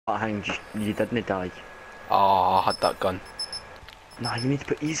hang, you didn't die. Oh, I had that gun. Nah, you need to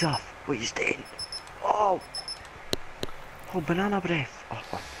put ease off. What are you doing? Oh! Oh, banana breath. Oh,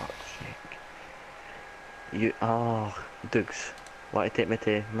 for fuck's sake. You, oh, Dougs. Want to take me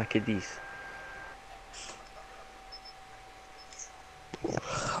to Mickey D's?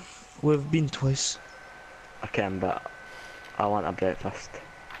 We've been twice. I can, but I want a breakfast.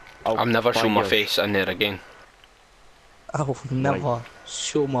 I'm never showing my face in there again. I'll never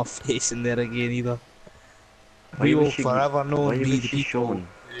show my face in there again either. Why We was will she- forever know why and be was the she people shown?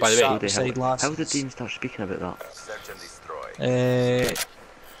 who By the way, sat beside lasses. How did Dean start speaking about that? Search and destroy.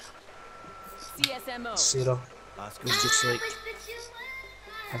 CSMO. Sarah was just like,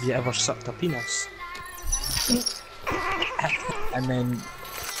 have you ever sucked a penis? And then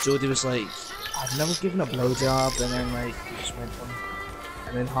Jodie was like, I've never given a blowjob, and then like, we just went on.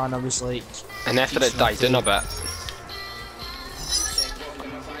 And then Hannah was like... And after it died in a bit.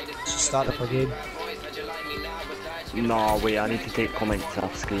 Start up again. No, wait, I need to take comments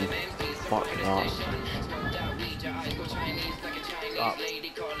off screen. Fuck that.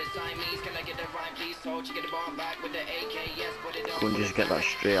 Go and just get that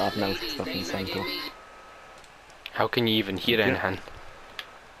straight up now, fucking Santo. How can you even hear anything?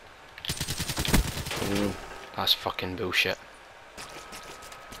 Mm. That's fucking bullshit.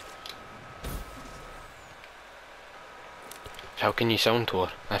 How can you sound to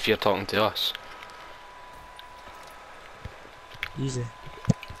her if you're talking to us? Easy.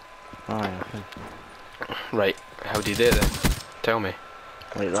 Aye, I can. Right, how do you do it then? Tell me.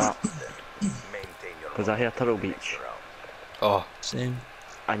 Like that. Maintain your Because I hear Turtle Beach. Oh, Same.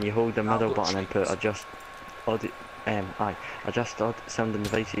 And you hold the middle button and put adjust audio. Adjust sounding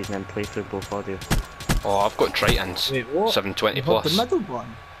devices and then play through both audio. oh, I've got Tritons. Wait, what? 720 You hold plus. the middle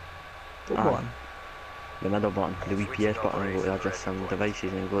button? What Aye. button? The middle button, the VPS button, and go to adjust sound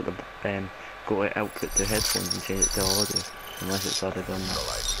devices and go to output to headphones and change it to audio. Unless it's already done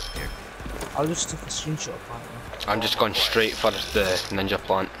that. I'll just take a screenshot of that. I'm just going straight for the ninja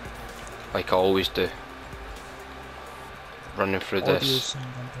plant, like I always do. Running through Audio this. sound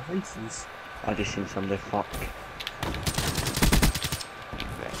and devices. I just seen somebody fuck.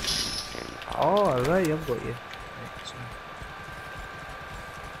 Oh, right, I've got you. Right, so.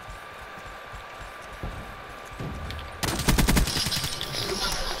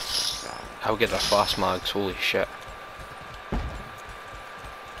 How good are fast mags? Holy shit.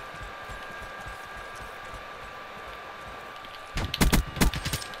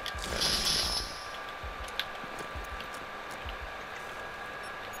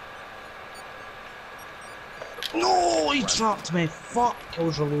 No, he trapped me. Fuck, I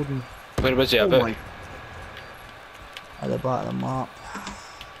was reloading. Where was he Oh about? my. At the back of the map.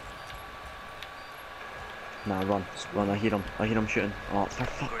 Nah, run. Run, I hear him shooting. Oh, for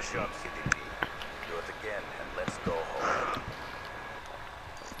fuck's Good sake. job, CDP. Do it again and let's go home.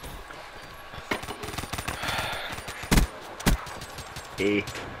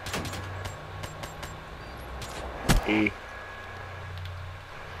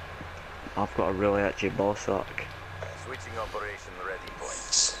 I've got a really itchy ball sack. Switching operation ready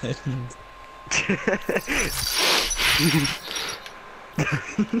point.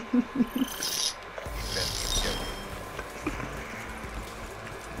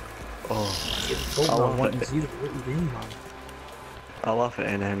 Oh, I love want it. to what you doing, man? I laugh at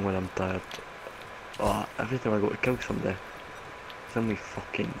anything when I'm tired. Oh, every time I go to kill somebody, somebody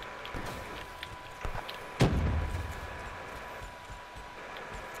fucking.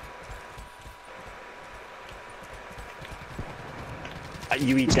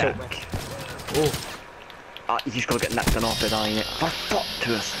 You eat dick. Oh, You just gotta get nicked and off it, ain't it? For fuck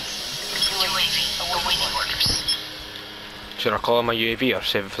to us. Should I call him a UAV or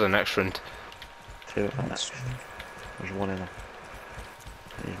save it for the next round? Two of that's it. There's one in there.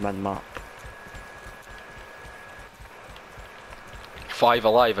 He's mid-map. 5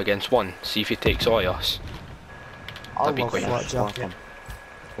 alive against 1. See if he takes all of us. I That'd be love quite flat nice. Slap jacket. him.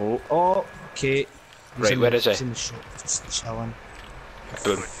 Oh, Oh, okay. Right, where is he? He's in the shop, just chilling.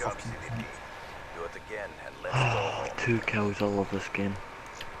 Boom. Good job, Fucking CDP. cunt. Do it again and let's go home. 2 kills, I love this game.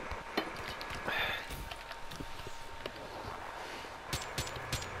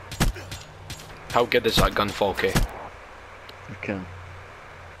 How good is that gun, Falky? Okay.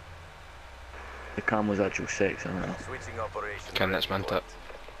 The cam was actual 6, I don't know. Switching operation Ken, that's ready meant it.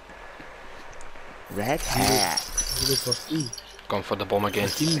 Red hat! 0 for 3. Gone for the bomb again.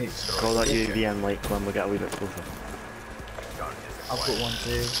 Teammates. Call that UAV in like when we get a wee bit closer. I've got one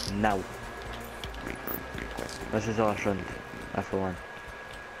too. Now. This is our round, if we win.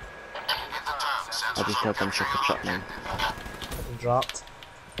 I just helped him chuck a truck now. I've been dropped.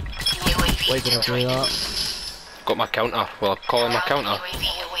 Why did I do that? Got my counter. Well, I'm calling my counter.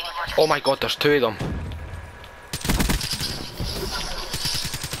 Oh my god, there's two of them.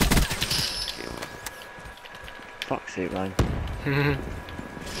 Fuck's sake, man.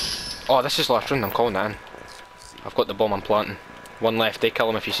 Oh, this is last round, I'm calling that in. I've got the bomb I'm planting. One left, they kill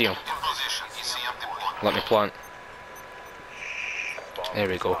him if you see him. Let me plant. There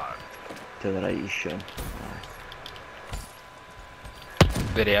we go. To the right, he's shooting.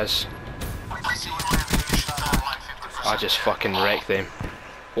 There he is. I just fucking wrecked them.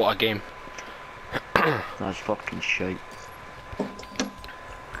 What a game. That's fucking shite.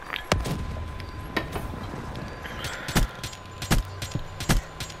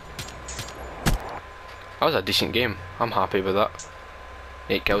 That was a decent game. I'm happy with that.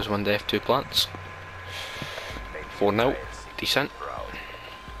 8 kills, 1 death, 2 plants. 4-0. Decent.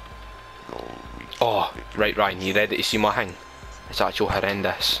 Oh, right Ryan, you ready to see my thing? It's actually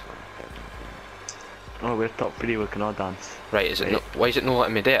horrendous. Oh, we're top 3, we can all dance. Right, is it no, why is it not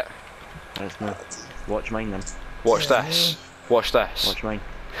letting me do it? That's no. Watch mine then. Watch this. Watch this. Watch mine.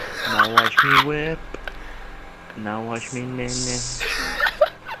 Now watch me whip. Now watch me nin. It's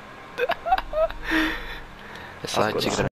like